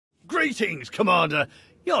Greetings, Commander.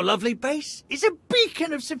 Your lovely base is a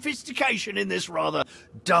beacon of sophistication in this rather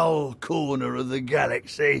dull corner of the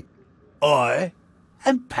galaxy. I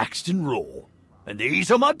am Paxton Rall, and these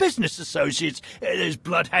are my business associates. There's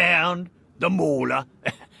Bloodhound, the Mauler,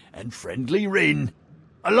 and Friendly Rin.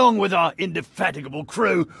 Along with our indefatigable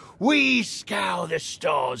crew, we scour the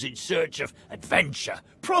stars in search of adventure,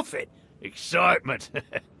 profit, excitement,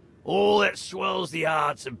 all that swells the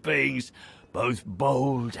hearts of beings both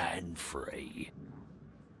bold and free.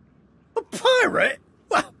 A pirate?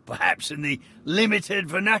 Well, perhaps in the limited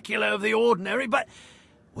vernacular of the ordinary, but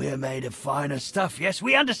we're made of finer stuff, yes?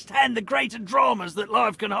 We understand the greater dramas that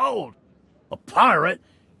life can hold. A pirate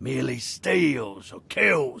merely steals or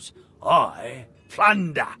kills. I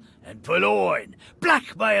plunder and purloin,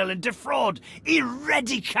 blackmail and defraud,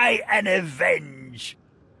 eradicate and avenge.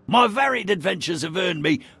 My varied adventures have earned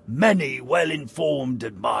me many well-informed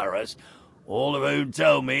admirers, all of whom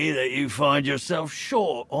tell me that you find yourself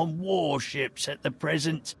short on warships at the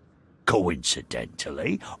present.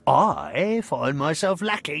 Coincidentally, I find myself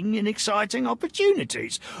lacking in exciting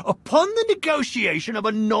opportunities. Upon the negotiation of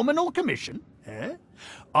a nominal commission,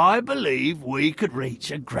 I believe we could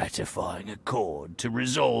reach a gratifying accord to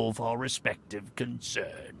resolve our respective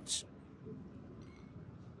concerns.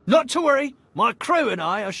 Not to worry, my crew and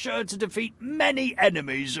I are sure to defeat many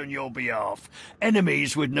enemies on your behalf.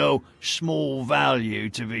 Enemies with no small value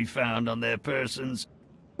to be found on their persons.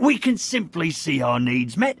 We can simply see our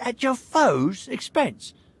needs met at your foe's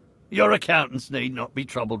expense. Your accountants need not be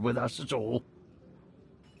troubled with us at all.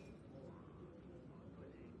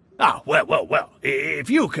 Ah, well, if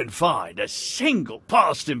you can find a single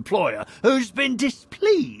past employer who's been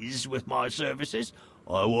displeased with my services,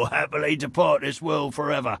 I will happily depart this world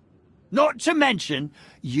forever. Not to mention,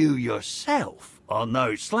 you yourself are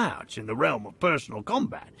no slouch in the realm of personal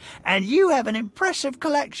combat, and you have an impressive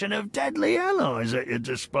collection of deadly allies at your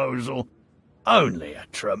disposal. Only a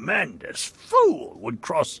tremendous fool would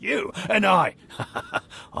cross you, and I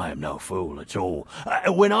am no fool at all.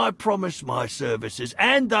 When I promise my services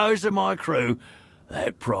and those of my crew,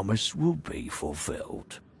 that promise will be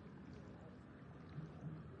fulfilled.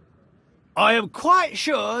 I am quite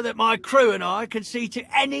sure that my crew and I can see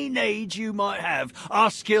to any needs you might have. Our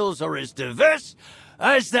skills are as diverse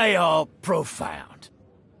as they are profound.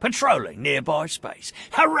 Patrolling nearby space,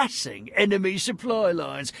 harassing enemy supply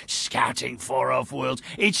lines, scouting far-off worlds.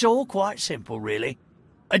 It's all quite simple, really.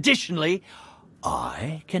 Additionally,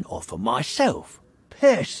 I can offer myself,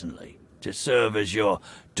 personally, to serve as your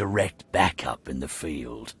direct backup in the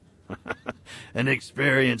field. An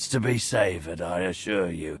experience to be savoured, I assure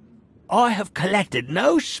you. I have collected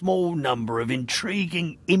no small number of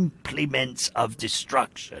intriguing implements of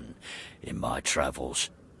destruction in my travels.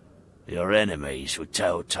 Your enemies would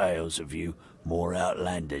tell tales of you more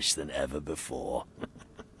outlandish than ever before.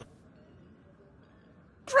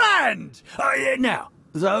 Grand! Now,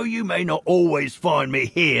 though you may not always find me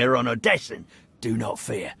here on Odessan, do not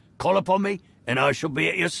fear. Call upon me, and I shall be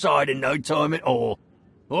at your side in no time at all.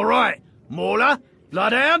 All right, Mauler,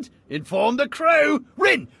 Bloodhound, inform the crew.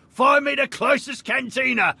 Rin, find me the closest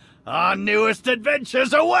cantina. Our newest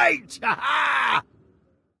adventures await! Ha ha!